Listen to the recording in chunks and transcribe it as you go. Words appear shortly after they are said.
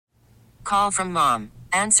call from mom.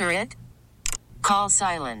 Answer it. Call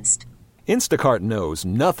silenced. Instacart knows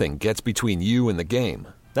nothing gets between you and the game.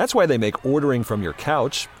 That's why they make ordering from your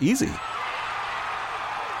couch easy.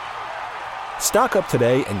 Stock up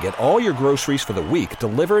today and get all your groceries for the week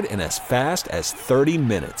delivered in as fast as 30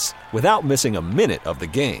 minutes without missing a minute of the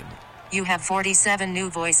game. You have 47 new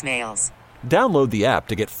voicemails. Download the app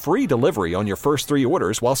to get free delivery on your first 3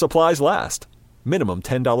 orders while supplies last. Minimum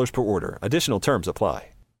 $10 per order. Additional terms apply.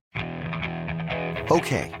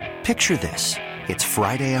 Okay, picture this. It's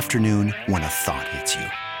Friday afternoon when a thought hits you.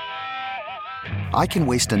 I can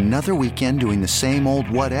waste another weekend doing the same old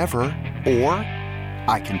whatever, or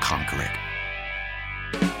I can conquer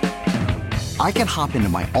it. I can hop into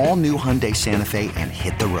my all-new Hyundai Santa Fe and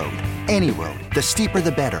hit the road. Any road. The steeper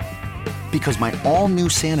the better. Because my all-new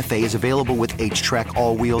Santa Fe is available with H-Track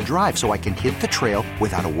all-wheel drive, so I can hit the trail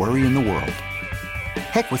without a worry in the world.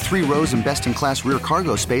 Heck, with 3 rows and best-in-class rear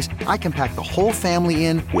cargo space, I can pack the whole family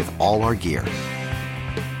in with all our gear.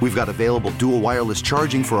 We've got available dual wireless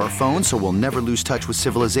charging for our phones, so we'll never lose touch with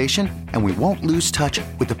civilization, and we won't lose touch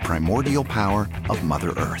with the primordial power of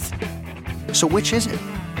Mother Earth. So which is it?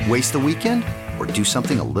 Waste the weekend or do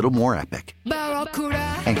something a little more epic?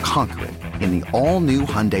 And conquer it in the all-new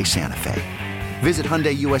Hyundai Santa Fe. Visit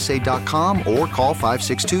HyundaiUSA.com or call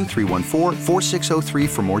 562-314-4603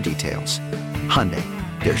 for more details. Hyundai,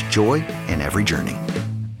 there's joy in every journey.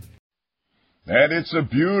 And it's a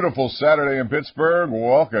beautiful Saturday in Pittsburgh.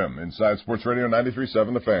 Welcome inside Sports Radio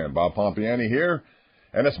 93.7 The Fan. Bob Pompeani here.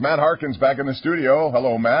 And it's Matt Harkins back in the studio.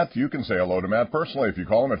 Hello, Matt. You can say hello to Matt personally if you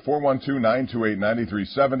call him at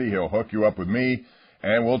 412-928-9370. He'll hook you up with me,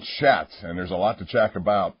 and we'll chat. And there's a lot to chat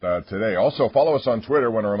about today. Also, follow us on Twitter. I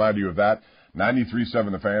want to remind you of that.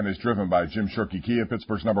 93.7 The Fan is driven by Jim Shorkey Kia,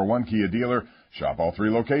 Pittsburgh's #1 Kia dealer. Shop all 3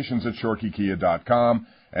 locations at ShorkeyKia.com.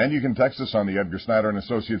 And you can text us on the Edgar Snyder &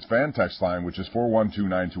 Associates fan text line, which is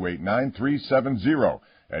 412-928-9370.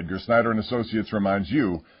 Edgar Snyder & Associates reminds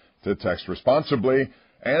you to text responsibly.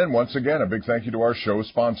 And once again, a big thank you to our show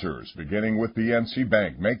sponsors, beginning with PNC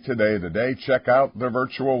Bank. Make today the day. Check out their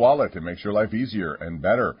virtual wallet. It makes your life easier and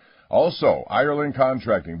better. Also, Ireland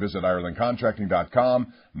Contracting. Visit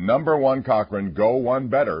IrelandContracting.com. #1 Cochran. Go one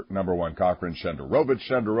better. #1 Cochran.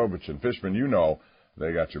 Shenderovich, and Fishman. You know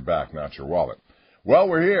they got your back, not your wallet. Well,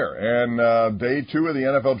 we're here, and day 2 of the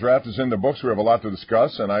NFL draft is in the books. We have a lot to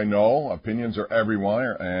discuss, and I know opinions are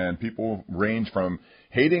everywhere, and people range from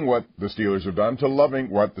hating what the Steelers have done to loving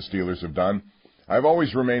what the Steelers have done. I've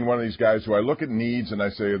always remained one of these guys who I look at needs and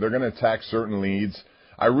I say they're going to attack certain needs.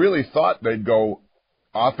 I really thought they'd go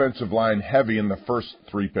offensive line heavy in the first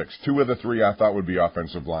 3 picks. 2 of the 3 I thought would be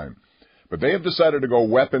offensive line. But they have decided to go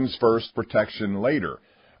weapons first, protection later,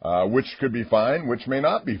 which could be fine, which may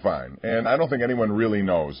not be fine. And I don't think anyone really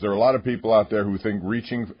knows. There are a lot of people out there who think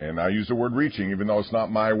reaching, and I use the word reaching even though it's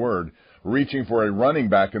not my word, reaching for a running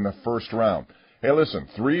back in the first round. Hey, listen,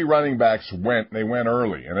 3 running backs went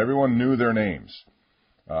early, and everyone knew their names.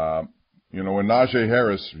 When Najee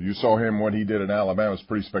Harris, you saw him, what he did in Alabama was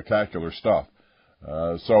pretty spectacular stuff.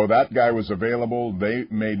 So that guy was available. They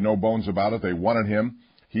made no bones about it. They wanted him.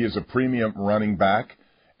 He is a premium running back,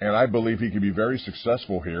 and I believe he could be very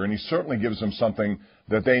successful here, and he certainly gives them something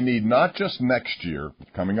that they need not just next year,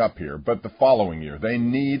 coming up here, but the following year. They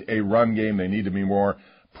need a run game. They need to be more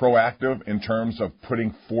proactive in terms of putting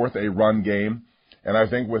forth a run game. And I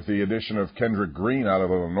think with the addition of Kendrick Green out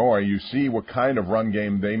of Illinois, you see what kind of run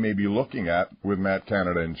game they may be looking at with Matt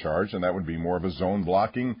Canada in charge, and that would be more of a zone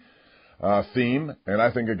blocking theme. And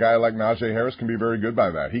I think a guy like Najee Harris can be very good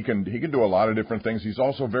by that. He can do a lot of different things. He's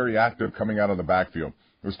also very active coming out of the backfield.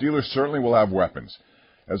 The Steelers certainly will have weapons.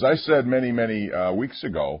 As I said many weeks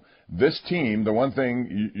ago, this team, the one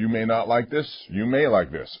thing you may not like this, you may like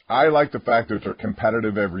this. I like the fact that they're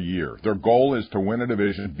competitive every year. Their goal is to win a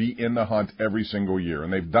division, be in the hunt every single year,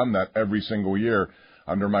 and they've done that every single year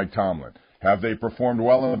under Mike Tomlin. Have they performed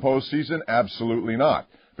well in the postseason? Absolutely not.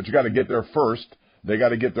 But you got to get there first. They got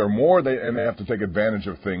to get there more, and they have to take advantage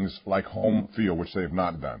of things like home field, which they have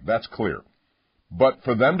not done. That's clear. But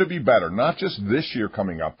for them to be better, not just this year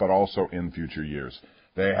coming up, but also in future years,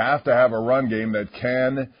 they have to have a run game that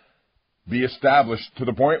can be established to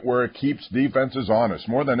the point where it keeps defenses honest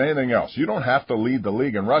more than anything else. You don't have to lead the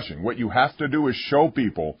league in rushing. What you have to do is show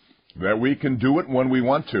people that we can do it when we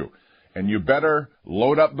want to. And you better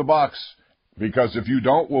load up the box, because if you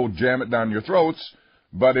don't, we'll jam it down your throats.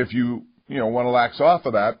 But if you want to lax off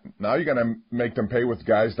of that, now you're going to make them pay with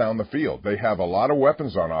guys down the field. They have a lot of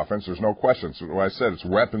weapons on offense. There's no question. So I said it's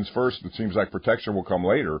weapons first. It seems like protection will come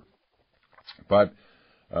later. But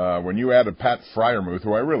when you add a Pat Freiermuth,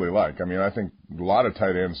 who I really like, I think a lot of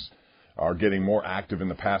tight ends are getting more active in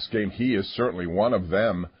the pass game. He is certainly one of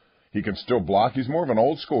them. He can still block. He's more of an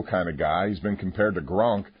old-school kind of guy. He's been compared to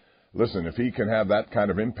Gronk. Listen, if he can have that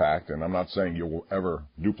kind of impact, and I'm not saying you'll ever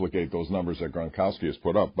duplicate those numbers that Gronkowski has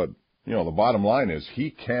put up, but, the bottom line is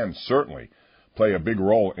he can certainly play a big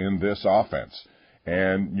role in this offense.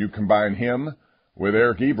 And you combine him with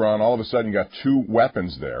Eric Ebron, all of a sudden you got two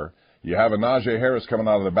weapons there. You have a Najee Harris coming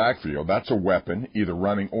out of the backfield. That's a weapon, either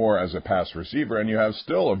running or as a pass receiver, and you have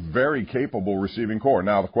still a very capable receiving core.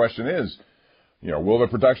 Now, the question is, will the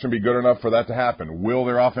production be good enough for that to happen? Will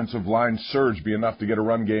their offensive line surge be enough to get a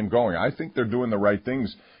run game going? I think they're doing the right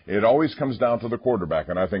things. It always comes down to the quarterback,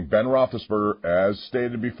 and I think Ben Roethlisberger, as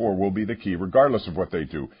stated before, will be the key, regardless of what they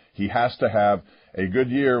do. He has to have a good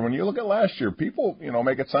year. When you look at last year, people,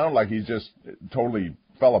 make it sound like he just totally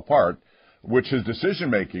fell apart, which his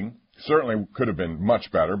decision-making certainly could have been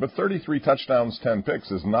much better, but 33 touchdowns, 10 picks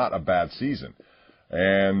is not a bad season.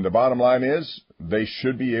 And the bottom line is they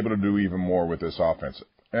should be able to do even more with this offense.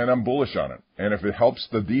 And I'm bullish on it. And if it helps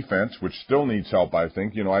the defense, which still needs help, I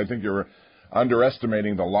think you're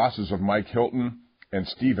underestimating the losses of Mike Hilton and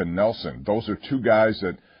Steven Nelson. Those are two guys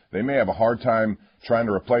that they may have a hard time trying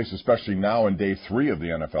to replace, especially now in day 3 of the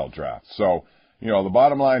NFL draft. So, the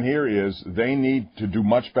bottom line here is they need to do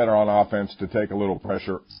much better on offense to take a little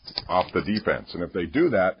pressure off the defense. And if they do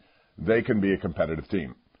that, they can be a competitive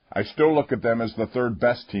team. I still look at them as the third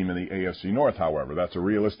best team in the AFC North, however. That's a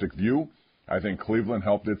realistic view. I think Cleveland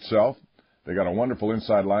helped itself. They got a wonderful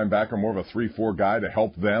inside linebacker, more of a 3-4 guy to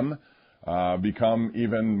help them become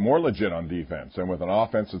even more legit on defense. And with an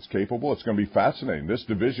offense that's capable, it's going to be fascinating. This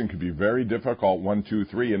division could be very difficult, 1, 2,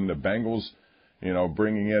 3, and the Bengals,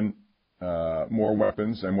 bringing in more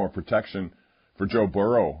weapons and more protection for Joe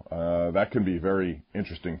Burrow. That can be very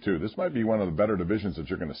interesting, too. This might be one of the better divisions that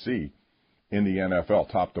you're going to see in the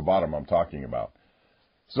NFL, top to bottom I'm talking about.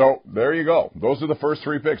 So there you go. Those are the first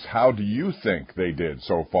 3 picks. How do you think they did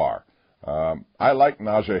so far? I like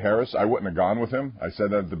Najee Harris. I wouldn't have gone with him. I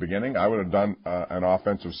said that at the beginning. I would have done an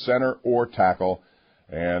offensive center or tackle.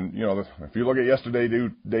 And, if you look at yesterday,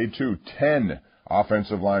 day 2, 10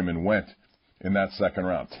 offensive linemen went in that second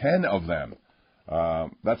round. 10 of them.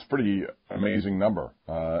 That's a pretty amazing number.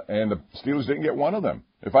 And the Steelers didn't get one of them.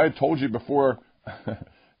 If I had told you before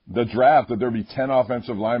the draft that there'd be 10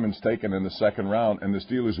 offensive linemen taken in the second round and the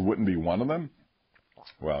Steelers wouldn't be one of them,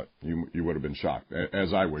 well, you would have been shocked,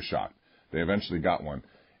 as I was shocked. They eventually got one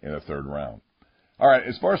in the third round. All right,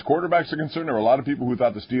 as far as quarterbacks are concerned, there were a lot of people who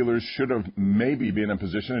thought the Steelers should have maybe been in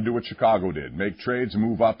position to do what Chicago did, make trades,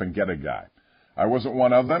 move up, and get a guy. I wasn't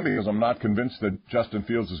one of them because I'm not convinced that Justin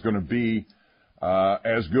Fields is going to be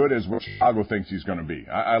as good as what Chicago thinks he's going to be.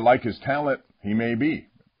 I like his talent. He may be.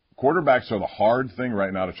 Quarterbacks are the hard thing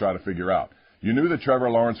right now to try to figure out. You knew that Trevor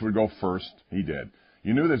Lawrence would go first. He did.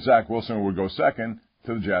 You knew that Zach Wilson would go second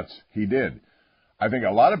to the Jets. He did. I think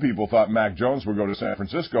a lot of people thought Mac Jones would go to San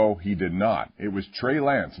Francisco. He did not. It was Trey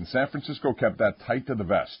Lance, and San Francisco kept that tight to the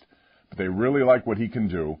vest. But they really like what he can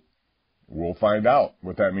do. We'll find out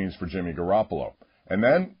what that means for Jimmy Garoppolo. And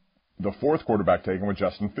then the fourth quarterback taken with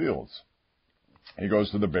Justin Fields. He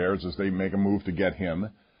goes to the Bears as they make a move to get him.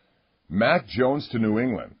 Mac Jones to New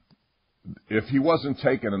England. If he wasn't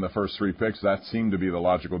taken in the first 3 picks, that seemed to be the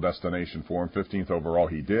logical destination for him. 15th overall,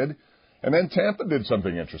 he did. And then Tampa did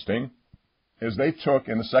something interesting, is they took,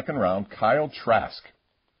 in the second round, Kyle Trask,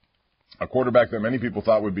 a quarterback that many people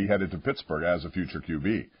thought would be headed to Pittsburgh as a future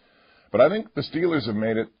QB. But I think the Steelers have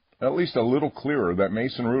made it at least a little clearer that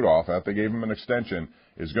Mason Rudolph, after they gave him an extension,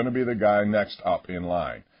 is going to be the guy next up in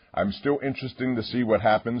line. I'm still interested to see what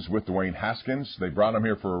happens with Dwayne Haskins. They brought him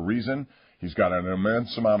here for a reason. He's got an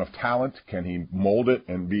immense amount of talent. Can he mold it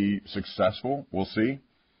and be successful? We'll see.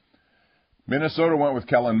 Minnesota went with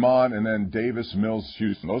Kellen Mond and then Davis Mills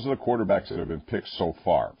Houston. Those are the quarterbacks that have been picked so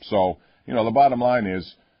far. So, the bottom line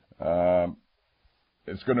is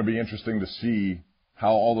it's going to be interesting to see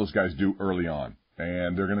how all those guys do early on.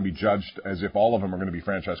 And they're going to be judged as if all of them are going to be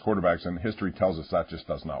franchise quarterbacks, and history tells us that just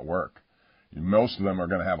does not work. Most of them are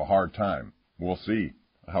going to have a hard time. We'll see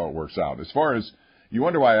how it works out. As far as you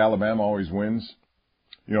wonder why Alabama always wins.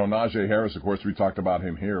 Najee Harris, of course, we talked about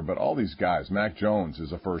him here, but all these guys, Mac Jones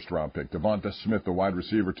is a first-round pick. Devonta Smith, the wide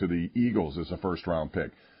receiver to the Eagles, is a first-round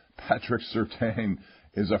pick. Patrick Surtain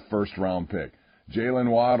is a first-round pick. Jalen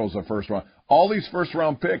Waddle's a first-round. All these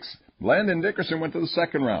first-round picks. Landon Dickerson went to the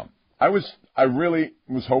second round. I really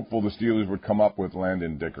was hopeful the Steelers would come up with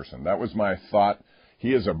Landon Dickerson. That was my thought.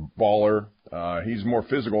 He is a baller. He's more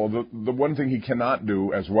physical. The one thing he cannot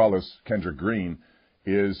do, as well as Kendrick Green,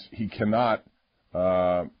 is he cannot,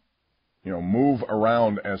 move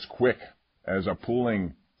around as quick as a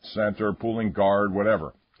pulling center, pulling guard,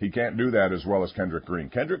 whatever. He can't do that as well as Kendrick Green.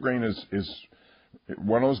 Kendrick Green is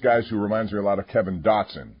one of those guys who reminds me a lot of Kevin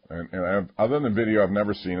Dotson. And other than the video, I've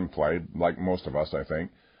never seen him play, like most of us, I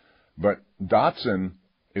think. But Dotson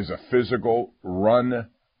is a physical run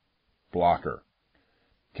blocker.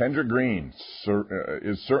 Kendrick Green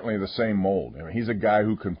is certainly the same mold. I mean, he's a guy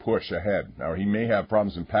who can push ahead. Now, he may have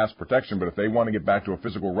problems in pass protection, but if they want to get back to a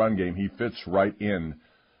physical run game, he fits right in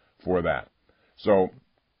for that. So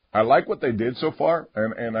I like what they did so far,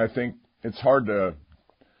 and I think it's hard to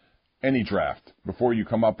any draft before you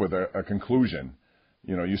come up with a conclusion.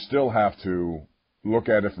 You know, you still have to look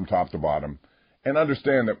at it from top to bottom and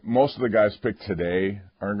understand that most of the guys picked today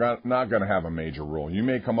are not going to have a major role. You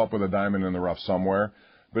may come up with a diamond in the rough somewhere,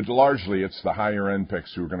 but largely it's the higher-end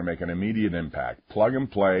picks who are going to make an immediate impact. Plug and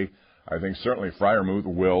play. I think certainly Freiermuth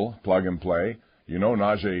will plug and play. You know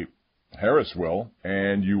Najee Harris will,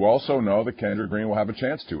 and you also know that Kendrick Green will have a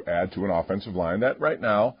chance to add to an offensive line that right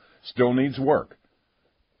now still needs work.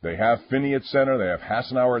 They have Finney at center. They have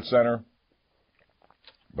Hassenauer at center.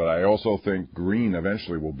 But I also think Green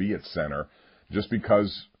eventually will be at center just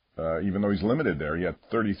because even though he's limited there, he had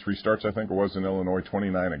 33 starts, I think it was, in Illinois,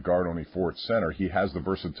 29 at guard, only 4 at center. He has the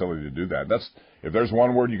versatility to do that. If there's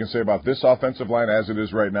one word you can say about this offensive line as it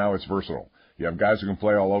is right now, it's versatile. You have guys who can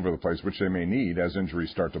play all over the place, which they may need as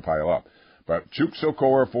injuries start to pile up. But Chuks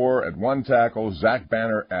Okorafor at 1 tackle, Zach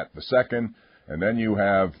Banner at the 2nd, and then you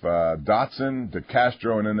have Dotson,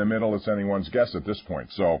 DeCastro, and in the middle, it's anyone's guess at this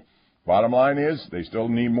point. So bottom line is they still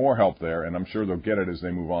need more help there, and I'm sure they'll get it as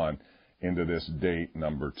they move on into this date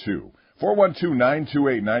number 2.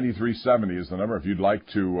 412-928-9370 is the number if you'd like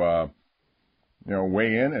to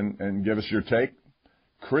weigh in and give us your take.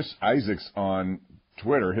 Chris Isaacs on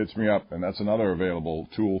Twitter hits me up, and that's another available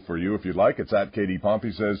tool for you if you'd like. It's at KD Pump.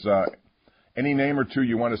 He says, any name or two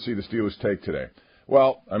you want to see the Steelers take today?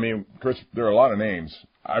 Well, I mean, Chris, there are a lot of names.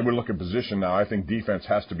 I would look at position now. I think defense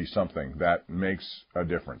has to be something that makes a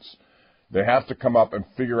difference. They have to come up and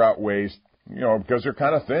figure out ways, because they're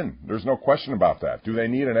kind of thin. There's no question about that. Do they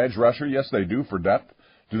need an edge rusher? Yes, they do for depth.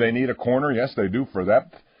 Do they need a corner? Yes, they do for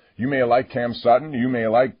depth. You may like Cam Sutton. You may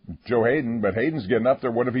like Joe Hayden, but Hayden's getting up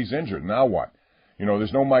there. What if he's injured? Now what?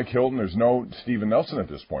 There's no Mike Hilton. There's no Steven Nelson at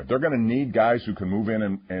this point. They're going to need guys who can move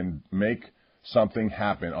in and make something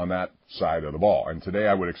happen on that side of the ball. And today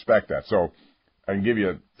I would expect that. So I can give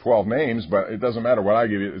you 12 names, but it doesn't matter what I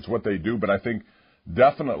give you. It's what they do. But I think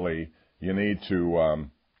definitely you need to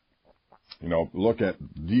look at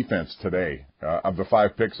defense today. Of the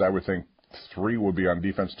 5 picks, I would think 3 would be on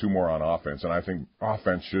defense, 2 more on offense. And I think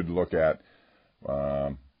offense should look at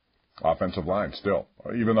offensive line still,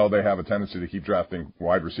 even though they have a tendency to keep drafting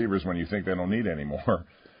wide receivers when you think they don't need any more.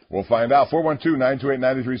 We'll find out.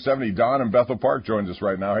 412-928-9370. Don in Bethel Park joins us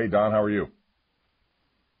right now. Hey, Don, how are you?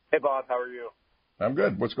 Hey, Bob, how are you? I'm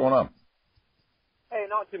good. What's going on? Hey,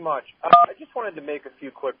 not too much. I just wanted to make a few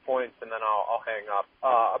quick points, and then I'll hang up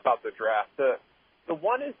about the draft. The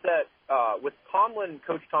one is that with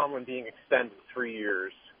Coach Tomlin being extended 3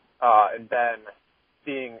 years, and Ben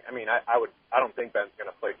being, I don't think Ben's going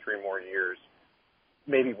to play 3 more years,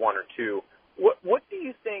 maybe 1 or 2. What do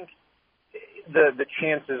you think the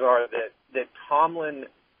chances are that Tomlin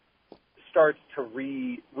starts to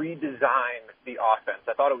redesign the offense?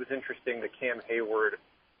 I thought it was interesting that Cam Hayward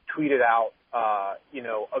tweeted out, a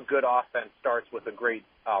good offense starts with a great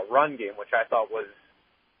run game, which I thought was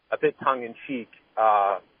a bit tongue-in-cheek.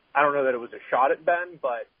 I don't know that it was a shot at Ben,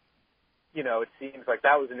 but, it seems like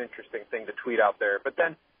that was an interesting thing to tweet out there. But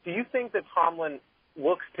then do you think that Tomlin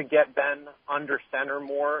looks to get Ben under center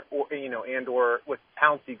more, or with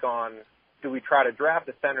Pouncey gone, do we try to draft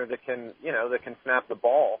a center that can snap the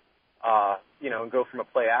ball, and go from a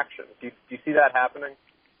play action? Do you see that happening?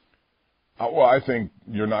 Well, I think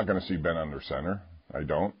you're not going to see Ben under center. I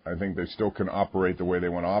don't. I think they still can operate the way they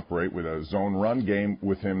want to operate with a zone run game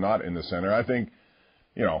with him not in the center. I think,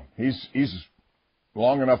 he's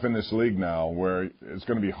long enough in this league now where it's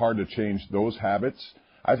going to be hard to change those habits.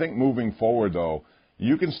 I think moving forward, though,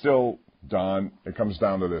 you can still, Don, it comes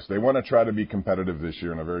down to this. They want to try to be competitive this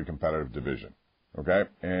year in a very competitive division, okay?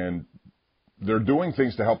 And they're doing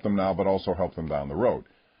things to help them now but also help them down the road.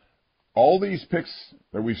 All these picks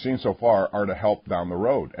that we've seen so far are to help down the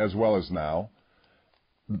road as well as now.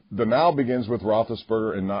 The now begins with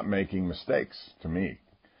Roethlisberger and not making mistakes, to me.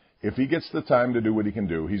 If he gets the time to do what he can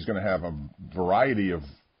do, he's going to have a variety of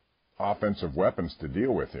offensive weapons to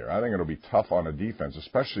deal with here. I think it'll be tough on a defense,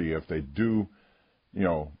 especially if they do,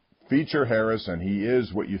 feature Harris and he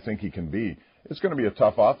is what you think he can be. It's going to be a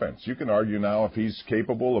tough offense. You can argue now if he's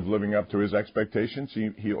capable of living up to his expectations,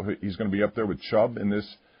 he's going to be up there with Chubb in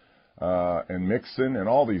this and Mixon and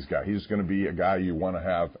all these guys. He's going to be a guy you want to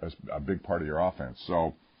have as a big part of your offense.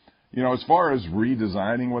 So, as far as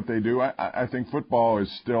redesigning what they do, I think football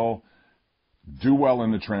is still do well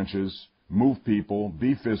in the trenches, move people,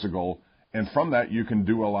 be physical, and from that you can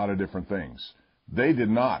do a lot of different things. They did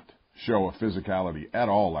not show a physicality at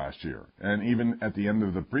all last year, and even at the end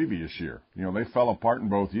of the previous year. They fell apart in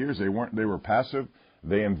both years. They were passive.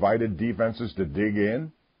 They invited defenses to dig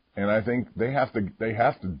in, and I think they have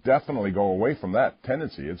to definitely go away from that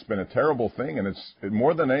tendency. It's been a terrible thing, and it's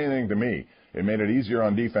more than anything to me, it made it easier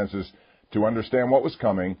on defenses to understand what was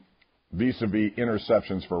coming vis-a-vis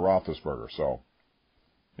interceptions for Roethlisberger. So,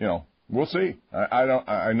 we'll see.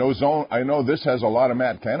 I know this has a lot of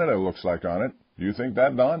Matt Canada, it looks like, on it. Do you think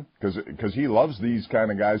that, Don? Because he loves these kind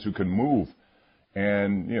of guys who can move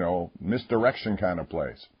and, misdirection kind of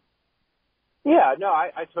plays. Yeah, no,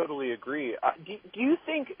 I totally agree. Do you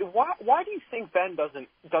think why do you think Ben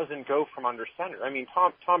doesn't go from under center? I mean,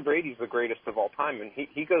 Tom Brady's the greatest of all time, and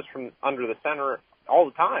he goes from under the center all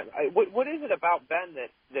the time. What is it about Ben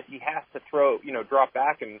that he has to throw, drop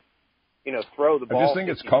back and throw the ball? I just think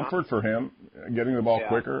it's comfort for him, getting the ball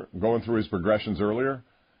quicker, going through his progressions earlier.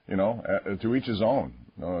 To each his own.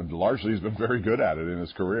 Largely, he's been very good at it in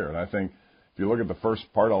his career, and I think if you look at the first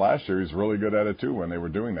part of last year, he's really good at it too when they were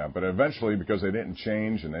doing that. But eventually, because they didn't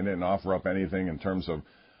change and they didn't offer up anything in terms of,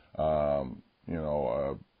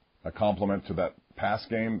 a complement to that pass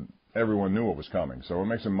game, everyone knew what was coming. So it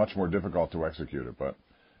makes it much more difficult to execute it. But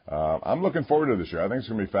I'm looking forward to this year. I think it's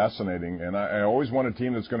going to be fascinating, and I always want a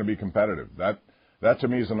team that's going to be competitive. That to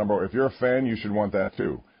me is the number one. If you're a fan, you should want that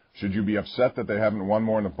too. Should you be upset that they haven't won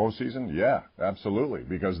more in the postseason? Yeah, absolutely,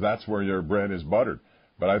 because that's where your bread is buttered.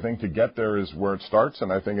 But I think to get there is where it starts,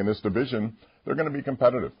 and I think in this division, they're going to be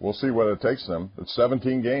competitive. We'll see what it takes them. It's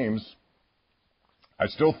 17 games. I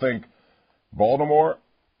still think Baltimore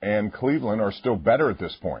and Cleveland are still better at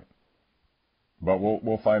this point. But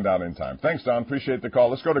we'll find out in time. Thanks, Don. Appreciate the call.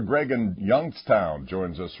 Let's go to Greg in Youngstown.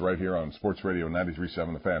 Joins us right here on Sports Radio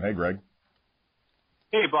 93.7 The Fan. Hey, Greg.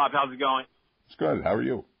 Hey, Bob. How's it going? It's good. How are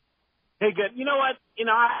you? Hey, good. You know what?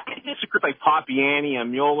 I disagree with Pompeani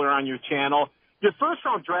and Mueller on your channel. Your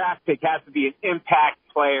first-round draft pick has to be an impact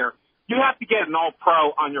player. You have to get an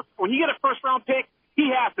all-pro on your – when you get a first-round pick, he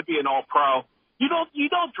has to be an all-pro. You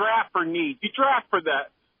don't draft for need. You draft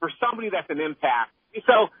for somebody that's an impact.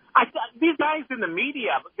 So these guys in the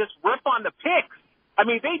media just rip on the picks. I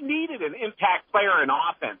mean, they needed an impact player in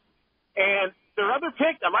offense. And their other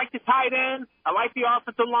picks, I like the tight end. I like the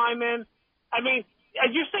offensive lineman. I mean,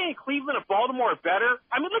 you're saying Cleveland and Baltimore are better?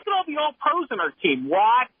 I mean, look at all the all-pros in our team.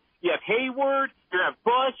 Watt, you have Hayward, you have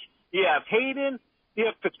Bush, you have Hayden, you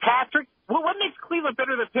have Fitzpatrick. What makes Cleveland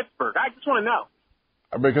better than Pittsburgh? I just want to know.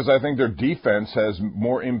 Because I think their defense has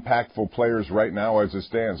more impactful players right now as it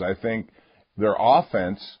stands. I think their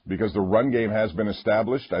offense, because the run game has been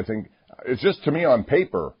established, I think it's just to me on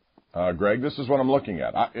paper, Greg, this is what I'm looking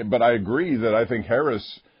at. But I agree that I think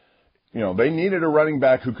Harris, they needed a running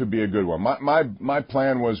back who could be a good one. My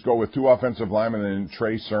plan was go with two offensive linemen and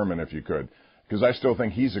Trey Sermon if you could, because I still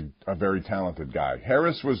think he's a very talented guy.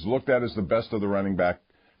 Harris was looked at as the best of the running back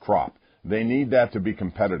crop. They need that to be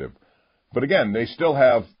competitive. But again, they still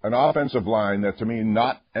have an offensive line that, to me,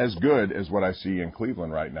 not as good as what I see in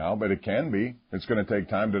Cleveland right now, but it can be. It's going to take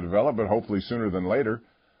time to develop, but hopefully sooner than later.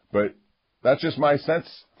 But that's just my sense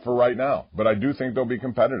for right now. But I do think they'll be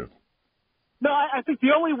competitive. No, I think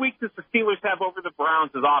the only weakness the Steelers have over the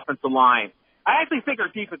Browns is offensive line. I actually think our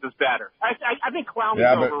defense is better. I think Clowney's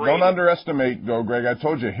overrated. Yeah, but don't underestimate, though, Greg. I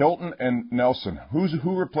told you, Hilton and Nelson.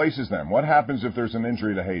 Who replaces them? What happens if there's an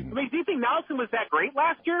injury to Hayden? I mean, do you think Nelson was that great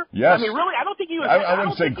last year? Yes. I mean, really? I don't think he was. I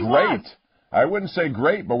wouldn't say great. I wouldn't say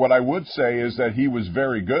great, but what I would say is that he was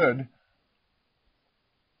very good.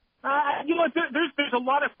 There's a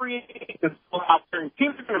lot of free agents out there, and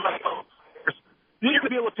teams are going to let go. You're going to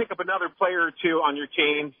be able to pick up another player or two on your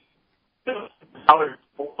team.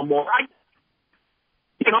 More.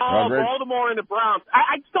 Baltimore and the Browns.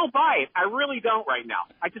 I just don't buy it. I really don't right now.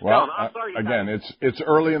 I just don't. I'm sorry. Again, it's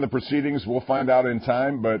early in the proceedings. We'll find out in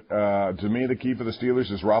time. But to me, the key for the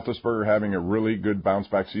Steelers is Roethlisberger having a really good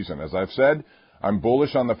bounce-back season. As I've said, I'm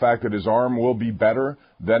bullish on the fact that his arm will be better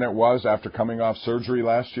than it was after coming off surgery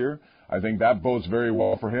last year. I think that bodes very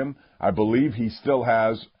well for him. I believe he still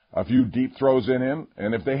has a few deep throws in him.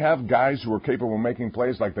 And if they have guys who are capable of making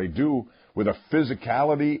plays like they do with a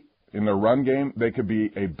physicality in their run game, they could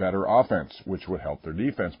be a better offense, which would help their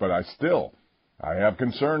defense. But I have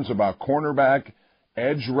concerns about cornerback,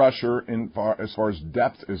 edge rusher as far as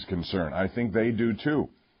depth is concerned. I think they do too.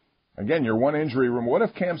 Again, your one injury room. What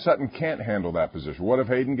if Cam Sutton can't handle that position? What if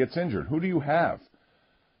Hayden gets injured? Who do you have?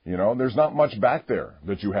 You know, there's not much back there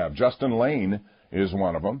that you have. Justin Lane is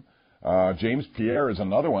one of them. James Pierre is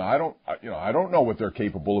another one. I don't know what they're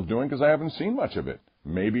capable of doing because I haven't seen much of it.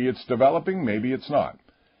 Maybe it's developing, maybe it's not.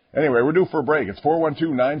 Anyway, we're due for a break. It's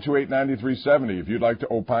 412-928-9370 if you'd like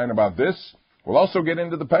to opine about this. We'll also get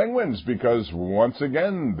into the Penguins because, once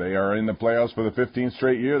again, they are in the playoffs for the 15th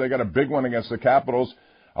straight year. They got a big one against the Capitals.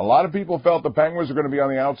 A lot of people felt the Penguins are going to be on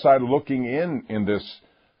the outside looking in this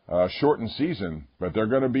shortened season, but they're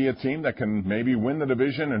going to be a team that can maybe win the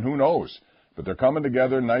division, and who knows. But they're coming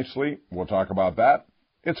together nicely. We'll talk about that.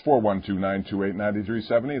 It's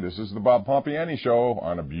 412-928-9370. This is the Bob Pompeani Show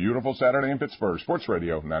on a beautiful Saturday in Pittsburgh. Sports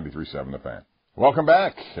Radio 93.7 The Fan. Welcome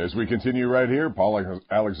back. As we continue right here, Paul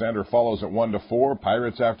Alexander follows at 1 to 4.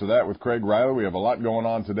 Pirates after that with Craig Riley. We have a lot going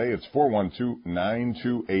on today. It's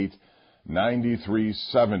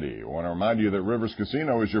 412-928-9370. I want to remind you that Rivers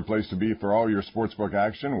Casino is your place to be for all your sportsbook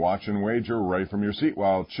action. Watch and wager right from your seat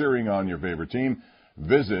while cheering on your favorite team.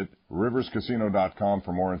 Visit riverscasino.com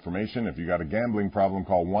for more information. If you got a gambling problem,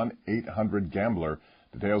 call 1-800-GAMBLER.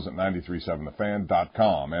 Details at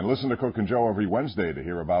 937thefan.com. And listen to Cook and Joe every Wednesday to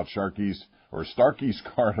hear about Starkey's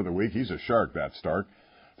card of the week. He's a shark, that Stark.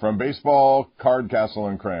 From baseball, Card Castle,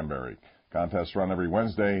 and Cranberry. Contests run every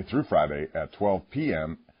Wednesday through Friday at 12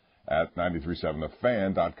 p.m. at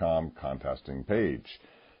 937thefan.com contesting page.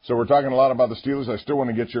 So we're talking a lot about the Steelers. I still want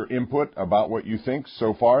to get your input about what you think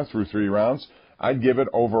so far through 3 rounds. I'd give it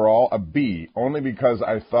overall a B, only because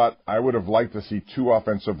I thought I would have liked to see 2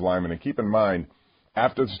 offensive linemen. And keep in mind,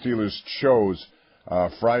 after the Steelers chose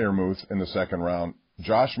Freiermuth in the second round,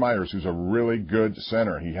 Josh Myers, who's a really good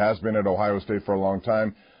center, he has been at Ohio State for a long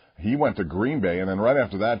time, he went to Green Bay, and then right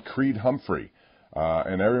after that, Creed Humphrey.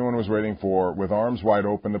 And everyone was waiting for, with arms wide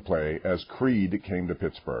open to play, as Creed came to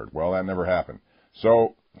Pittsburgh. Well, that never happened.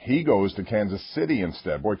 So he goes to Kansas City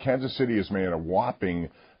instead. Boy, Kansas City has made a whopping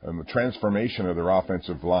transformation of their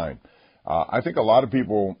offensive line. I think a lot of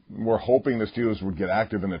people were hoping the Steelers would get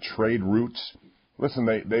active in the trade routes. Listen,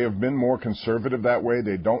 they have been more conservative that way.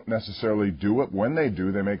 They don't necessarily do it. When they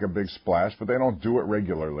do, they make a big splash, but they don't do it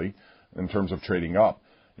regularly in terms of trading up.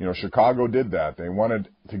 You know, Chicago did that. They wanted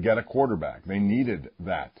to get a quarterback. They needed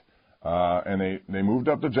that. And they moved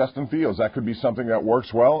up to Justin Fields. That could be something that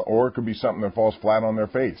works well, or it could be something that falls flat on their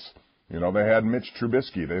face. You know, they had Mitch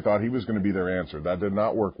Trubisky. They thought he was going to be their answer. That did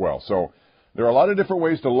not work well. So there are a lot of different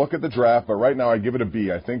ways to look at the draft, but right now I give it a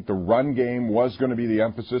B. I think the run game was going to be the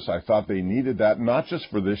emphasis. I thought they needed that, not just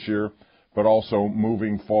for this year, but also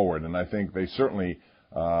moving forward. And I think they certainly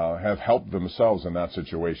have helped themselves in that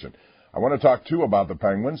situation. I want to talk, too, about the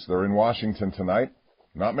Penguins. They're in Washington tonight.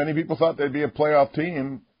 Not many people thought they'd be a playoff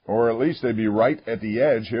team, or at least they'd be right at the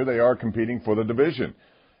edge. Here they are competing for the division.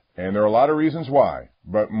 And there are a lot of reasons why,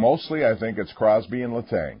 but mostly I think it's Crosby and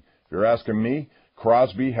Letang. If you're asking me,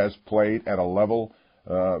 Crosby has played at a level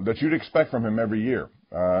that you'd expect from him every year,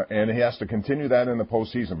 and he has to continue that in the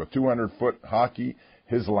postseason. But 200-foot hockey,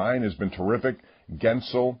 his line has been terrific.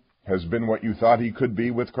 Gensel has been what you thought he could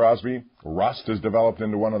be with Crosby. Rust has developed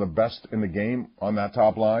into one of the best in the game on that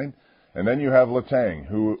top line. And then you have Letang,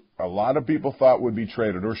 who a lot of people thought would be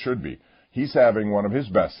traded or should be. He's having one of his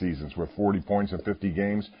best seasons with 40 points in 50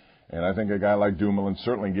 games. And I think a guy like Dumoulin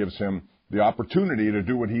certainly gives him the opportunity to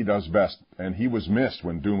do what he does best. And he was missed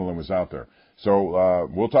when Dumoulin was out there. So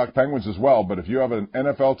we'll talk Penguins as well. But if you have an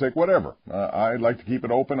NFL take, whatever. I'd like to keep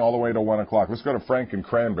it open all the way to 1 o'clock. Let's go to Frank in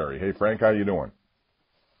Cranberry. Hey, Frank, how you doing?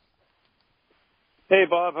 Hey,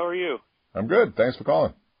 Bob, how are you? I'm good. Thanks for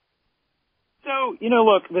calling. So,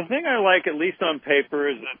 look, the thing I like, at least on paper,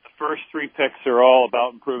 is that the first 3 picks are all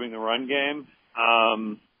about improving the run game.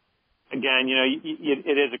 Again,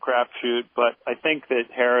 it is a crapshoot, but I think that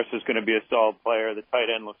Harris is going to be a solid player. The tight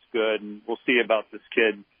end looks good, and we'll see about this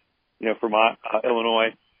kid, from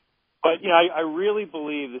Illinois. But, I really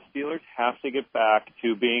believe the Steelers have to get back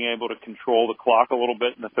to being able to control the clock a little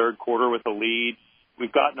bit in the third quarter with a lead.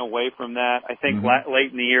 We've gotten away from that. I think late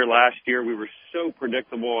in the year, last year, we were so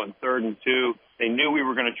predictable on 3rd and 2. They knew we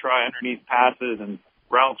were going to try underneath passes, and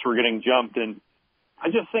routes were getting jumped. And I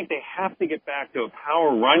just think they have to get back to a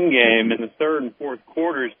power run game in the 3rd and 4th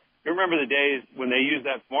quarters. You remember the days when they used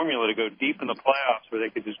that formula to go deep in the playoffs where they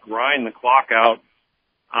could just grind the clock out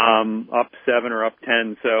up 7 or up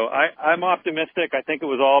 10. So I'm optimistic. I think it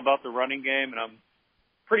was all about the running game, and I'm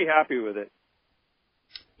pretty happy with it.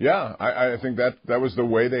 Yeah, I think that was the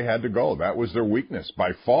way they had to go. That was their weakness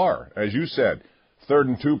by far. As you said, 3rd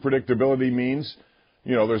and 2 predictability means,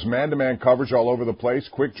 there's man-to-man coverage all over the place,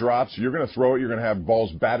 quick drops. You're going to throw it. You're going to have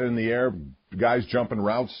balls batted in the air, guys jumping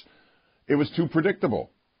routes. It was too predictable,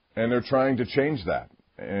 and they're trying to change that.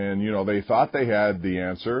 And, they thought they had the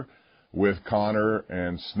answer with Connor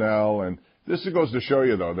and Snell. And this goes to show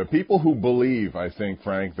you, though, the people who believe, I think,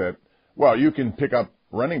 Frank, that, well, you can pick up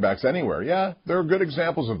running backs anywhere. Yeah, there are good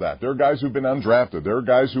examples of that. There are guys who've been undrafted. There are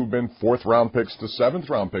guys who've been 4th-round picks to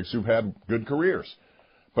 7th-round picks who've had good careers.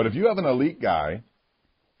 But if you have an elite guy,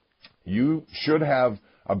 you should have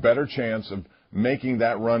a better chance of making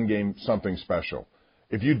that run game something special.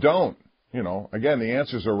 If you don't, again, the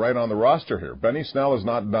answers are right on the roster here. Benny Snell has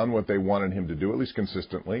not done what they wanted him to do, at least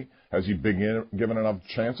consistently. Has he been given enough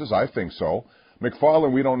chances? I think so.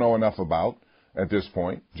 McFarland, we don't know enough about at this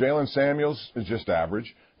point. Jalen Samuels is just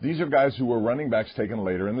average. These are guys who were running backs taken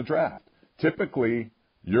later in the draft. Typically,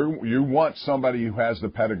 you want somebody who has the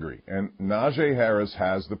pedigree, and Najee Harris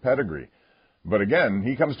has the pedigree. But again,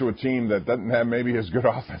 he comes to a team that doesn't have maybe as good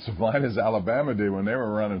offensive line as Alabama did when they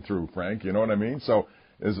were running through, Frank. You know what I mean? So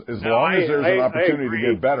as long as there's an opportunity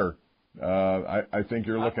to get better, I think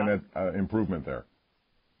you're looking at improvement there.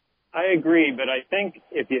 I agree, but I think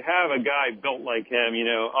if you have a guy built like him,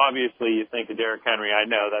 obviously you think of Derrick Henry. I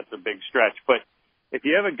know that's a big stretch, but if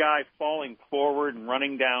you have a guy falling forward and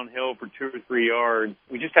running downhill for 2 or 3 yards,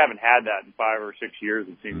 we just haven't had that in 5 or 6 years,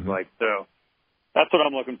 it seems like. So that's what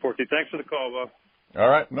I'm looking forward to. Thanks for the call, Bo. All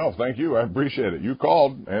right. No, thank you. I appreciate it. You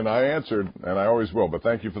called, and I answered, and I always will. But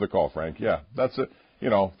thank you for the call, Frank. Yeah, that's it.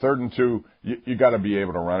 3rd and 2, you got to be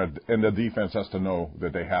able to run it, and the defense has to know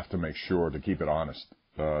that they have to make sure to keep it honest.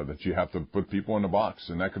 That you have to put people in the box,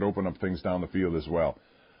 and that could open up things down the field as well.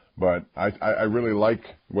 But I really like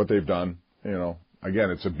what they've done.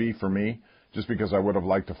 Again, it's a B for me, just because I would have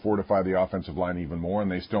liked to fortify the offensive line even more,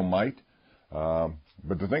 and they still might.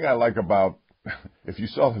 But the thing I like about, if you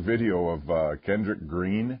saw the video of Kendrick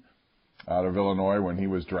Green out of Illinois when he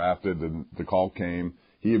was drafted and the call came,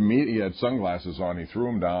 he immediately had sunglasses on. He threw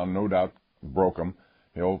them down, no doubt broke them.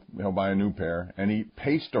 He'll buy a new pair, and he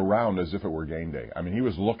paced around as if it were game day. I mean, he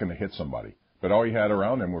was looking to hit somebody, but all he had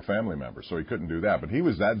around him were family members, so he couldn't do that. But he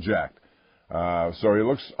was that jacked. So he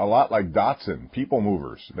looks a lot like Dotson, people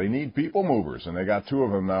movers. They need people movers, and they got 2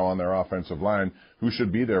 of them now on their offensive line who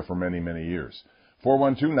should be there for many, many years.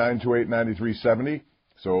 412-928-9370.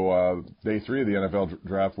 So day 3 of the NFL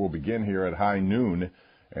draft will begin here at high noon.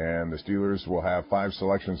 And the Steelers will have 5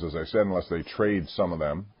 selections, as I said, unless they trade some of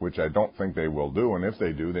them, which I don't think they will do. And if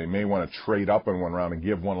they do, they may want to trade up in one round and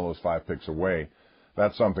give one of those 5 picks away.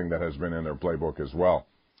 That's something that has been in their playbook as well.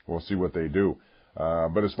 We'll see what they do.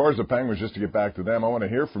 But as far as the Penguins, just to get back to them, I want to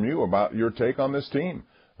hear from you about your take on this team.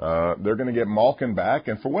 They're going to get Malkin back,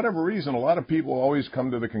 and for whatever reason, a lot of people always come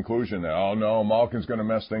to the conclusion that, oh, no, Malkin's going to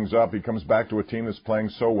mess things up. He comes back to a team that's playing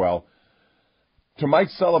so well. To Mike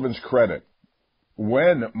Sullivan's credit,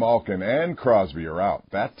 when Malkin and Crosby are out,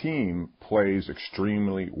 that team plays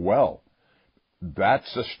extremely well.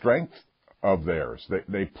 That's a strength of theirs.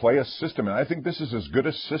 They play a system, and I think this is as good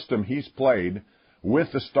a system he's played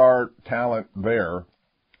with the star talent there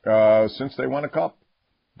since they won a cup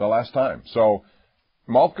the last time. So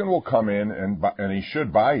Malkin will come in, and he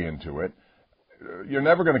should buy into it. You're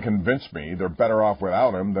never going to convince me they're better off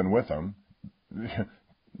without him than with him.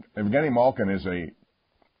 Evgeny Malkin is a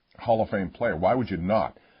Hall of Fame player. Why would you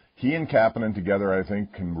not? He and Kapanen together, I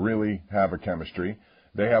think, can really have a chemistry.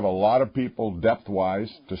 They have a lot of people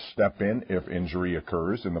depth-wise to step in if injury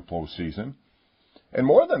occurs in the postseason. And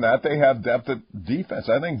more than that, they have depth at defense.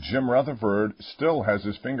 I think Jim Rutherford still has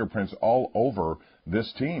his fingerprints all over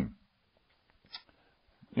this team.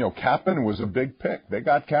 Kapanen was a big pick. They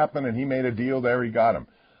got Kapanen, and he made a deal there. He got him.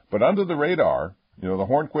 But under the radar, the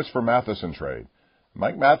Hornquist for Matheson trade,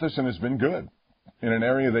 Mike Matheson has been good in an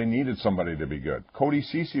area they needed somebody to be good. Cody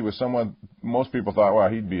Ceci was someone most people thought, well,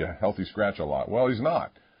 he'd be a healthy scratch a lot. Well, he's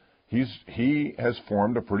not. He has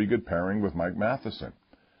formed a pretty good pairing with Mike Matheson.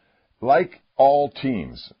 Like all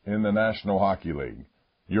teams in the National Hockey League,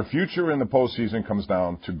 your future in the postseason comes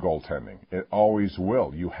down to goaltending. It always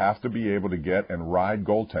will. You have to be able to get and ride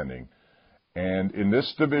goaltending. And in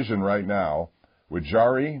this division right now, with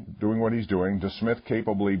Jari doing what he's doing, DeSmith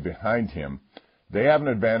capably behind him, they have an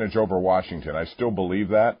advantage over Washington. I still believe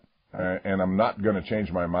that, and I'm not going to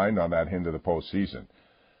change my mind on that into the postseason.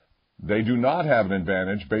 They do not have an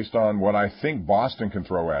advantage based on what I think Boston can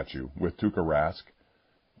throw at you with Tuukka Rask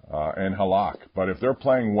and Halak. But if they're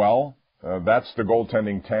playing well, that's the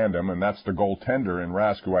goaltending tandem, and that's the goaltender in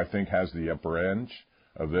Rask who I think has the upper edge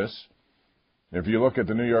of this. If you look at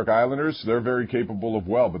the New York Islanders, they're very capable of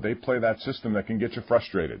well, but they play that system that can get you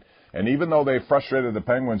frustrated. And even though they frustrated the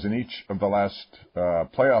Penguins in each of the last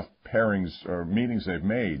playoff pairings or meetings they've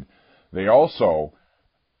made, they also,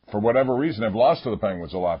 for whatever reason, have lost to the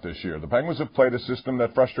Penguins a lot this year. The Penguins have played a system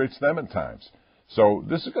that frustrates them at times. So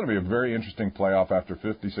this is going to be a very interesting playoff after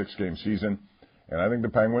 56-game season. And I think the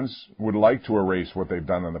Penguins would like to erase what they've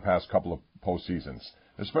done in the past couple of postseasons,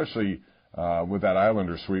 especially with that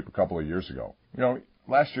Islanders sweep a couple of years ago. You know,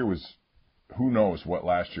 last year was, who knows what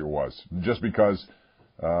last year was, just because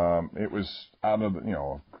it was out of,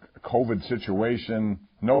 a COVID situation.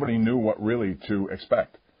 Nobody knew what really to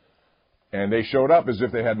expect. And they showed up as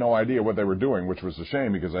if they had no idea what they were doing, which was a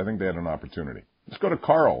shame because I think they had an opportunity. Let's go to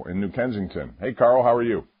Carl in New Kensington. Hey, Carl, how are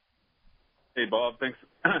you? Hey, Bob. Thanks.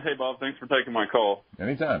 Hey, Bob. Thanks for taking my call.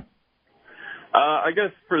 Anytime. I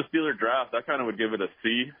guess for the Steeler draft, I kind of would give it a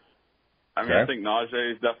C. I mean, Okay. I think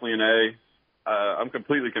Najee is definitely an A. I'm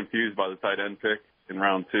completely confused by the tight end pick in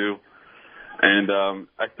round 2. And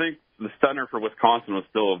I think the center for Wisconsin was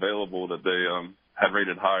still available that they had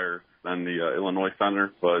rated higher than the Illinois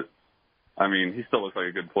center. But, I mean, he still looks like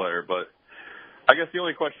a good player. But I guess the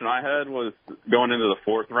only question I had was going into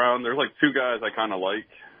the 4th round, there's like 2 guys I kind of like.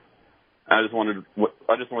 I just wanted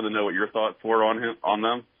to know what your thoughts were on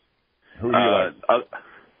them. Who do you like?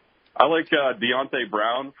 I like Deontay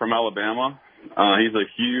Brown from Alabama. He's a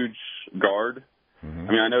huge guard. Mm-hmm.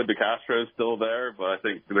 I mean, I know DeCastro's still there, but I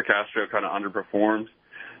think DeCastro kind of underperforms.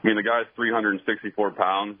 I mean, the guy's 364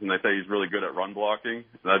 pounds, and they say he's really good at run blocking.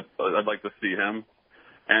 I'd like to see him.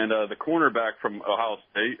 And the cornerback from Ohio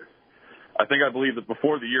State, I believe that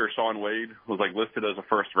before the year, Shaun Wade was like listed as a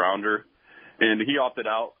first-rounder, and he opted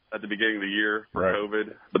out at the beginning of the year for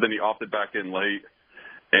COVID, but then he opted back in late.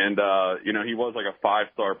 And, he was like a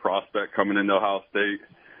 5-star prospect coming into Ohio State,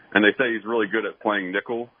 and they say he's really good at playing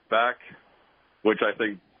nickel back, which I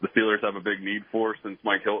think the Steelers have a big need for since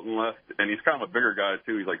Mike Hilton left. And he's kind of a bigger guy,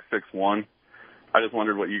 too. He's like 6'1". I just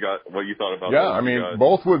wondered what you thought about that. Yeah, I mean,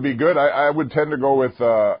 both would be good. I would tend to go with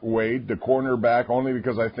Wade, the cornerback, only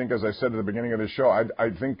because I think, as I said at the beginning of the show, I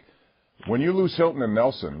think when you lose Hilton and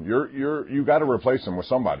Nelson, you got to replace them with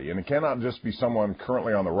somebody, and it cannot just be someone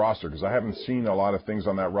currently on the roster, because I haven't seen a lot of things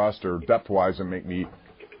on that roster depth-wise that make me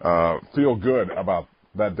feel good about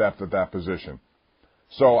that depth at that position.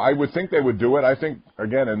 So I would think they would do it. I think,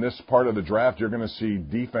 again, in this part of the draft, you're going to see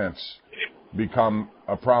defense become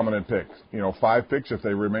a prominent pick. 5 picks. If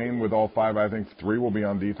they remain with all 5, I think 3 will be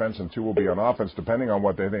on defense and 2 will be on offense, depending on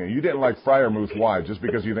what they think. You didn't like Freiermuth. Why? Just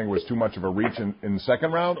because you think it was too much of a reach in the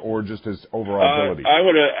second round, or just his overall ability?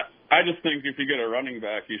 I just think if you get a running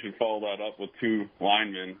back, you should follow that up with 2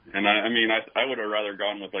 linemen. And I would have rather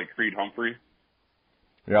gone with like Creed Humphrey.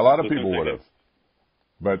 Yeah, a lot of people would have.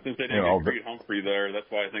 But since they didn't get Creed Humphrey there, that's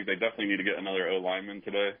why I think they definitely need to get another O lineman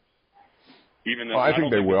today. Even though I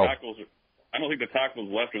think they will. I don't think the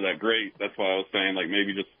tackles left are that great. That's why I was saying, like,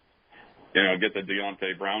 maybe just, get the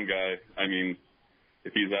Deontay Brown guy. I mean,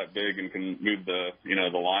 if he's that big and can move the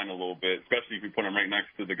line a little bit, especially if you put him right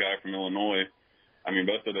next to the guy from Illinois. I mean,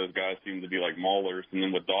 both of those guys seem to be like maulers. And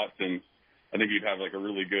then with Dotson, I think you'd have like a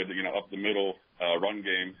really good, up the middle run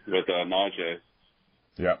game with Najee.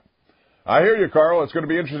 Yeah. I hear you, Carl. It's going to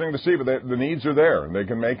be interesting to see, but the needs are there, and they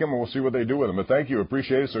can make them, and we'll see what they do with them. But thank you.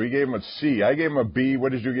 Appreciate it. So he gave him a C. I gave him a B.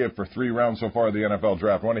 What did you give for 3 rounds so far of the NFL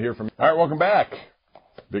draft? I want to hear from you. All right, welcome back.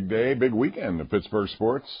 Big day, big weekend of Pittsburgh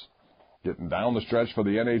sports. Getting down the stretch for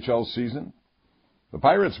the NHL season. The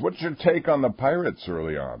Pirates, what's your take on the Pirates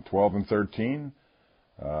early on? 12-13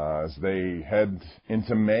 as they head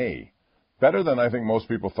into May. Better than I think most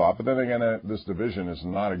people thought, but then again, this division is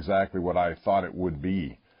not exactly what I thought it would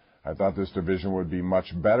be. I thought this division would be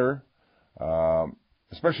much better,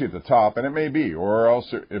 especially at the top, and it may be. Or else,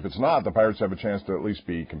 if it's not, the Pirates have a chance to at least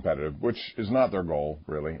be competitive, which is not their goal,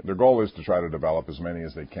 really. Their goal is to try to develop as many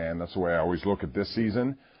as they can. That's the way I always look at this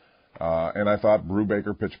season. And I thought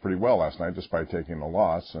Brubaker pitched pretty well last night, despite taking a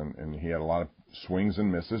loss, and he had a lot of swings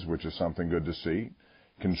and misses, which is something good to see.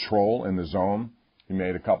 Control in the zone. He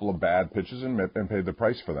made a couple of bad pitches and paid the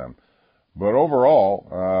price for them. But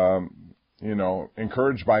overall,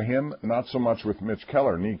 encouraged by him, not so much with Mitch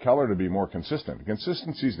Keller. Need Keller to be more consistent.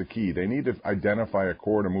 Consistency is the key. They need to identify a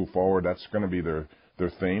core to move forward. That's going to be their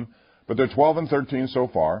theme. But they're 12-13 so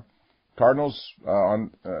far. Cardinals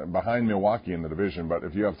behind Milwaukee in the division. But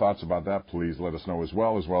if you have thoughts about that, please let us know as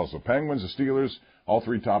well as the Penguins, the Steelers, all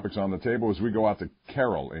 3 topics on the table as we go out to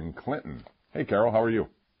Carol in Clinton. Hey, Carol, how are you?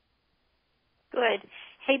 Good.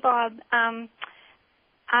 Hey, Bob.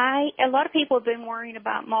 A lot of people have been worrying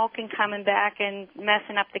about Malkin coming back and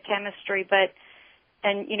messing up the chemistry,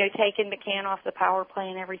 and taking McCann off the power play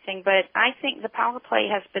and everything. But I think the power play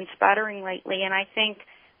has been sputtering lately, and I think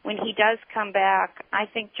when he does come back, I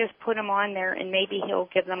think just put him on there and maybe he'll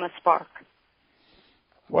give them a spark.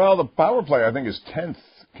 Well, the power play, I think, is 10th,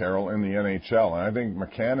 Carol, in the NHL, and I think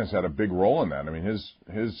McCann has had a big role in that. I mean,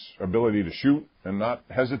 his ability to shoot and not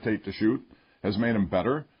hesitate to shoot has made him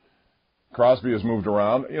better. Crosby has moved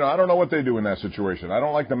around. I don't know what they do in that situation. I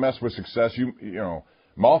don't like to mess with success.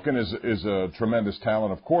 Malkin is a tremendous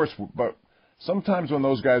talent, of course, but sometimes when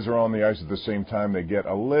those guys are on the ice at the same time, they get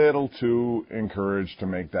a little too encouraged to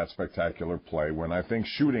make that spectacular play when I think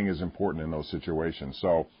shooting is important in those situations.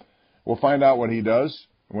 So we'll find out what he does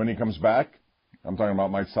when he comes back. I'm talking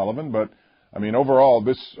about Mike Sullivan, but overall,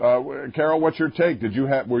 Carol, what's your take?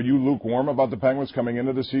 Were you lukewarm about the Penguins coming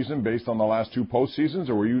into the season based on the last two postseasons,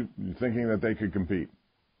 or were you thinking that they could compete?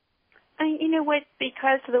 You know what?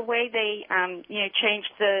 Because of the way they, changed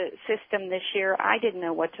the system this year, I didn't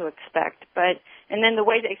know what to expect. And then the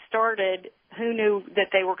way they started, who knew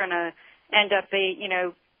that they were going to end up,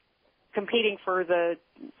 competing to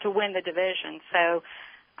win the division? So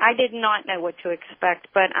I did not know what to expect,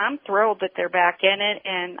 but I'm thrilled that they're back in it,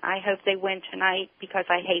 and I hope they win tonight because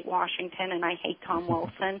I hate Washington and I hate Tom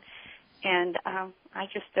Wilson, and I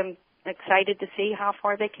just am excited to see how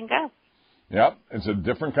far they can go. Yep, it's a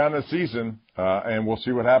different kind of season, and we'll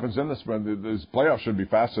see what happens in this. But this playoff should be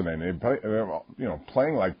fascinating.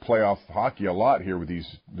 Playing like playoff hockey a lot here with these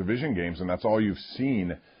division games, and that's all you've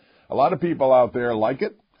seen. A lot of people out there like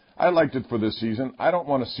it. I liked it for this season. I don't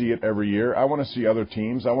want to see it every year. I want to see other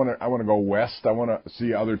teams. I want to go west. I want to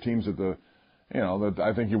see other teams that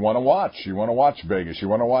I think you want to watch. You want to watch Vegas. You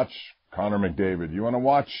want to watch Connor McDavid. You want to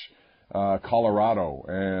watch Colorado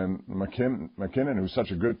and McKinnon, who's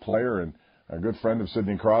such a good player and a good friend of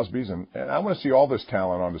Sidney Crosby's. And I want to see all this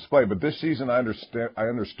talent on display. But this season, I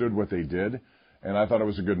understood what they did, and I thought it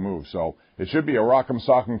was a good move. So it should be a rock'em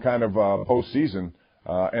sock'em kind of postseason.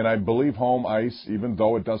 And I believe home ice, even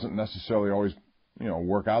though it doesn't necessarily always,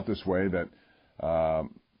 work out this way, that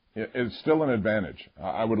it's still an advantage.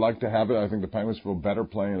 I would like to have it. I think the Penguins feel better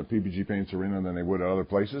playing at PPG Paints Arena than they would at other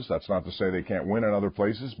places. That's not to say they can't win at other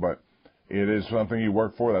places, but it is something you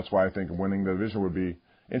work for. That's why I think winning the division would be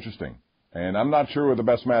interesting. And I'm not sure with the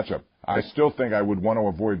best matchup. I still think I would want to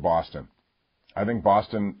avoid Boston. I think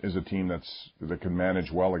Boston is a team that can manage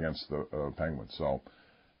well against the Penguins. So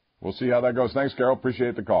we'll see how that goes. Thanks, Carol.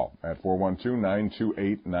 Appreciate the call at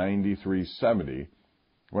 412-928-9370. I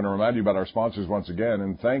want to remind you about our sponsors once again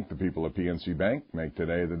and thank the people at PNC Bank. Make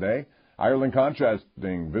today the day. Ireland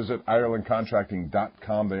Contracting. Visit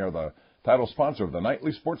IrelandContracting.com. They are the title sponsor of the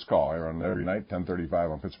Nightly Sports Call here on every night,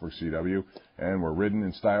 10:35 on Pittsburgh CW. And we're ridden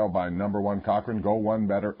in style by number one Cochrane. Go one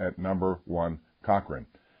better at number one Cochrane.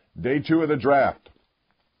 Day 2 of the draft.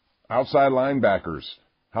 Outside linebackers.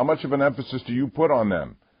 How much of an emphasis do you put on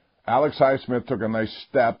them? Alex Highsmith took a nice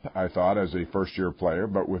step, I thought, as a first-year player,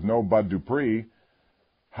 but with no Bud Dupree,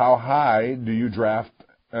 how high do you draft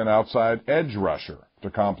an outside edge rusher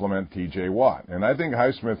to complement T.J. Watt? And I think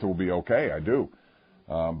Highsmith will be okay, I do.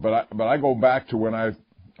 But I go back to when I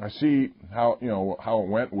see how it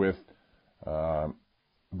went with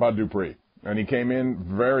Bud Dupree, and he came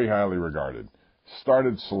in very highly regarded.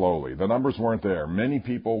 Started slowly. The numbers weren't there. Many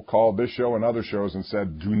people called this show and other shows and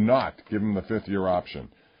said, do not give him the fifth-year option.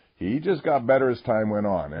 He just got better as time went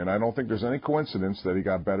on, and I don't think there's any coincidence that he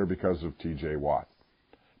got better because of T.J. Watt.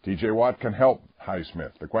 T.J. Watt can help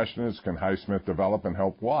Highsmith. The question is, can Highsmith develop and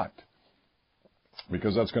help Watt?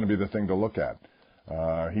 Because that's going to be the thing to look at.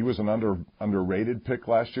 He was an underrated pick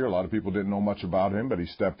last year. A lot of people didn't know much about him, but he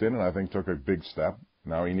stepped in and I think took a big step.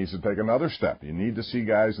 Now he needs to take another step. You need to see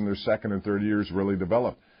guys in their second and third years really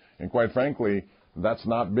develop. And quite frankly, that's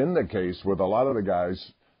not been the case with a lot of the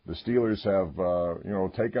guys the Steelers have,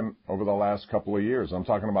 taken over the last couple of years. I'm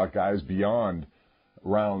talking about guys beyond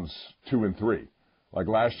rounds 2 and 3. Like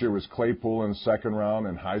last year was Claypool in the second round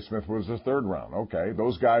and Highsmith was the third round. Okay,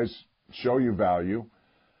 those guys show you value.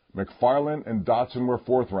 McFarland and Dotson were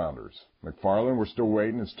fourth rounders. McFarland, we're still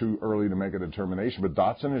waiting. It's too early to make a determination, but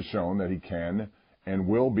Dotson has shown that he can and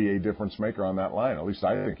will be a difference maker on that line. At least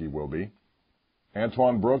I think he will be.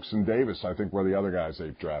 Antoine Brooks and Davis, I think, were the other guys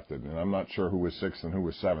they've drafted, and I'm not sure who was sixth and who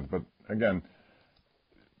was seventh. But, again,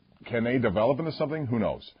 can they develop into something? Who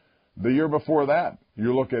knows? The year before that,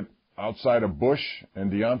 you look at outside of Bush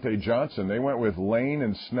and Deontay Johnson, they went with Lane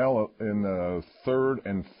and Snell in the third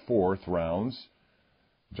and fourth rounds.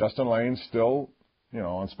 Justin Lane still,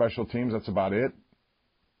 on special teams, that's about it.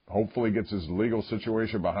 Hopefully gets his legal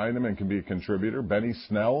situation behind him and can be a contributor. Benny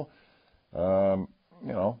Snell,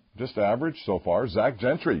 just average so far. Zach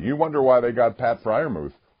Gentry, you wonder why they got Pat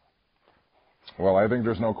Freiermuth. Well, I think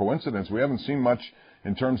there's no coincidence. We haven't seen much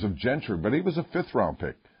in terms of Gentry, but he was a fifth-round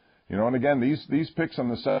pick. And again, these picks on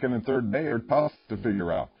the second and third day are tough to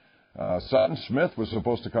figure out. Sutton Smith was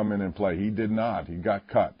supposed to come in and play. He did not. He got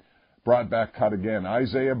cut. Brought back cut again.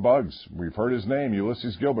 Isaiah Buggs, we've heard his name.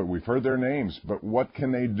 Ulysses Gilbert, we've heard their names. But what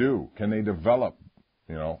can they do? Can they develop?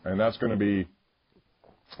 And that's going to be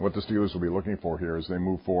what the Steelers will be looking for here as they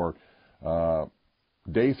move for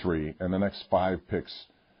day 3 and the next 5 picks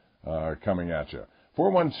coming at you.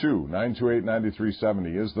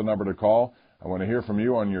 412-928-9370 is the number to call. I want to hear from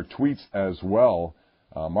you on your tweets as well.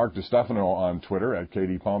 Mark DiStefano on Twitter at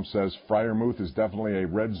KDPalm says, Freiermuth is definitely a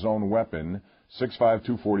red zone weapon. 6'5",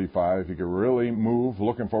 245. He can really move.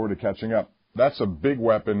 Looking forward to catching up. That's a big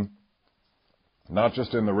weapon, not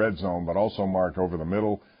just in the red zone, but also, Mark, over the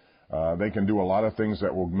middle. They can do a lot of things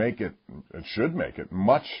that will make it should make it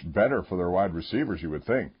much better for their wide receivers, you would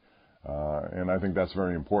think. And I think that's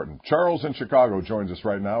very important. Charles in Chicago joins us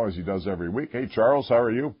right now, as he does every week. Hey, Charles, how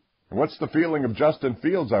are you? What's the feeling of Justin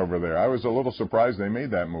Fields over there? I was a little surprised they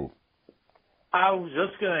made that move. I was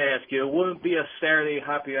just going to ask you, it wouldn't be a Saturday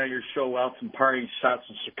hopping on your show out some party shots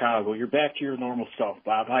in Chicago. You're back to your normal self,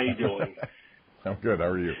 Bob. How you doing? I'm good. How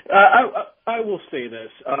are you? I will say this.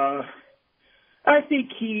 I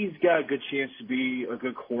think he's got a good chance to be a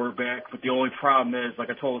good quarterback, but the only problem is, like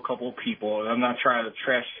I told a couple of people, and I'm not trying to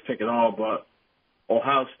trash this pick at all, but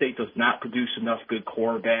Ohio State does not produce enough good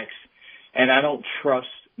quarterbacks, and I don't trust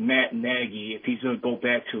Matt Nagy if he's going to go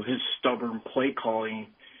back to his stubborn play calling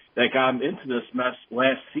that got him into this mess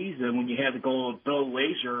last season when you had to go with Bill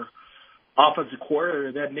Lazor, offensive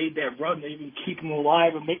coordinator, that made that run to even keep him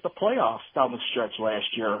alive and make the playoffs down the stretch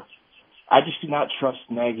last year. I just do not trust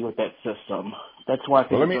Nagy with that system. That's why I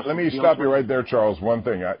think. Well, let me stop you right there, Charles. One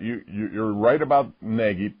thing, you're right about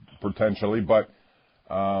Nagy potentially, but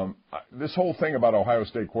this whole thing about Ohio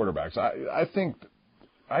State quarterbacks, I think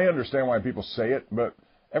I understand why people say it, but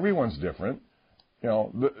everyone's different. You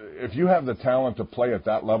know, if you have the talent to play at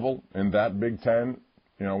that level in that Big Ten,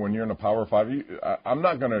 you know, when you're in a Power 5, I'm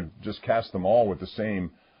not going to just cast them all with the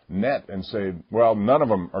same net and say, well, none of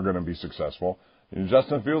them are going to be successful. And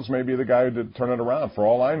Justin Fields may be the guy who did turn it around. For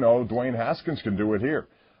all I know, Dwayne Haskins can do it here.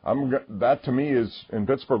 That, to me, is, in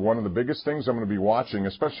Pittsburgh, one of the biggest things I'm going to be watching,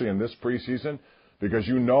 especially in this preseason, because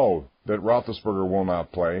you know that Roethlisberger will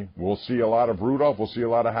not play. We'll see a lot of Rudolph. We'll see a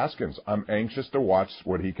lot of Haskins. I'm anxious to watch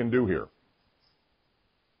what he can do here.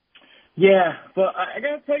 Yeah, but I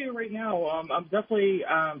got to tell you right now, I'm definitely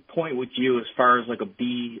on point with you as far as like a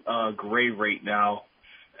B grade right now.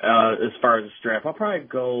 As far as this draft, I'll probably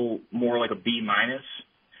go more like a B minus.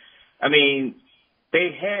 I mean,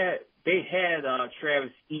 they had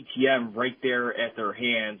Travis Etienne right there at their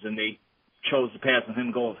hands, and they chose to pass on him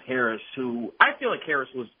and go with Harris, who I feel like Harris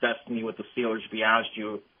was destiny with the Steelers, to be honest with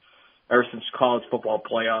you, ever since college football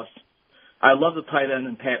playoffs. I love the tight end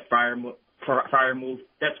and Pat Freiermuth.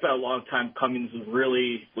 That's been a long time coming to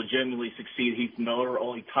really legitimately succeed. Heath Miller,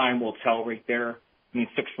 only time will tell right there. I mean,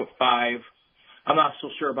 6'5". I'm not so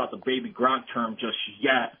sure about the baby Gronk term just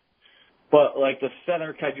yet, but like the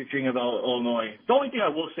center type you're dreaming about Illinois. The only thing I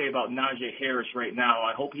will say about Najee Harris right now,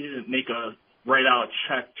 I hope he didn't make a write-out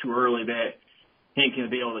check too early that he ain't going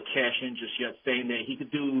to be able to cash in just yet, saying that he could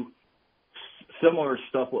do similar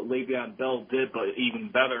stuff what Le'Veon Bell did, but even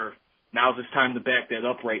better. Now's his time to back that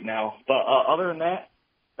up right now. But other than that,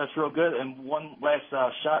 that's real good. And one last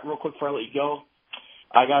shot real quick before I let you go.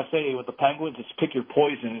 I got to say, with the Penguins, it's pick your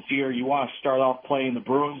poison. It's either you want to start off playing the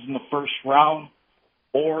Bruins in the first round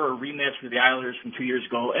or a rematch with the Islanders from 2 years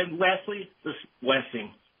ago. And lastly, this last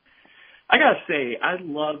thing. I got to say, I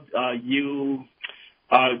loved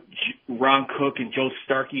Ron Cook and Joe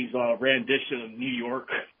Starkey's rendition of New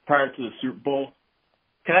York prior to the Super Bowl.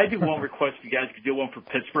 Can I do one request if you guys could do one for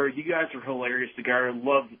Pittsburgh? You guys are hilarious together. I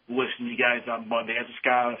love listening to you guys on Monday. I just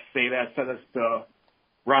got to say that. I said this to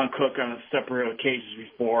Ron Cook on separate occasions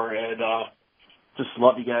before, and just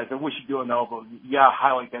love you guys. I wish you do an album. Yeah,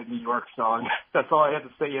 highlight that New York song. That's all I have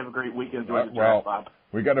to say. You have a great weekend. Enjoy the draft, Bob.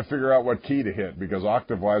 We got to figure out what key to hit because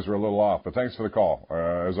octave-wise we're a little off. But thanks for the call,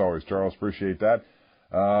 as always, Charles. Appreciate that.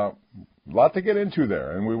 A lot to get into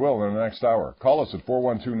there, and we will in the next hour. Call us at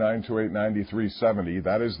 412-928-9370.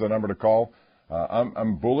 That is the number to call.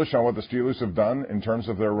 I'm bullish on what the Steelers have done in terms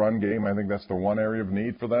of their run game. I think that's the one area of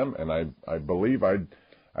need for them, and I believe I'd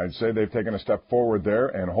say they've taken a step forward there,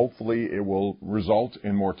 and hopefully it will result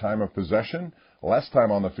in more time of possession, less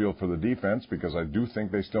time on the field for the defense, because I do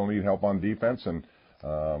think they still need help on defense, and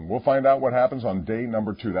we'll find out what happens on day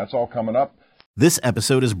number 2. That's all coming up. This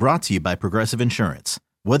episode is brought to you by Progressive Insurance.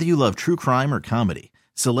 Whether you love true crime or comedy,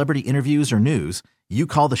 celebrity interviews or news, you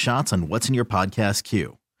call the shots on what's in your podcast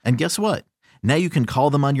queue. And guess what? Now you can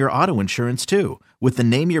call them on your auto insurance too with the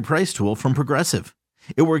Name Your Price tool from Progressive.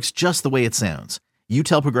 It works just the way it sounds. You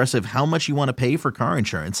tell Progressive how much you want to pay for car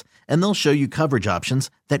insurance, and they'll show you coverage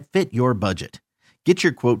options that fit your budget. Get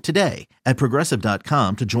your quote today at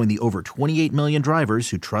Progressive.com to join the over 28 million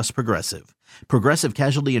drivers who trust Progressive. Progressive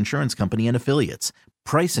Casualty Insurance Company and Affiliates.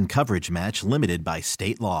 Price and coverage match limited by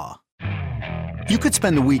state law. You could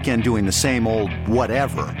spend the weekend doing the same old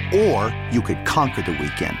whatever, or you could conquer the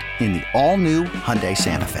weekend in the all-new Hyundai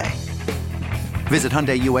Santa Fe. Visit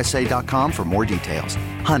HyundaiUSA.com for more details.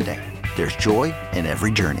 Hyundai, there's joy in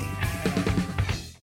every journey.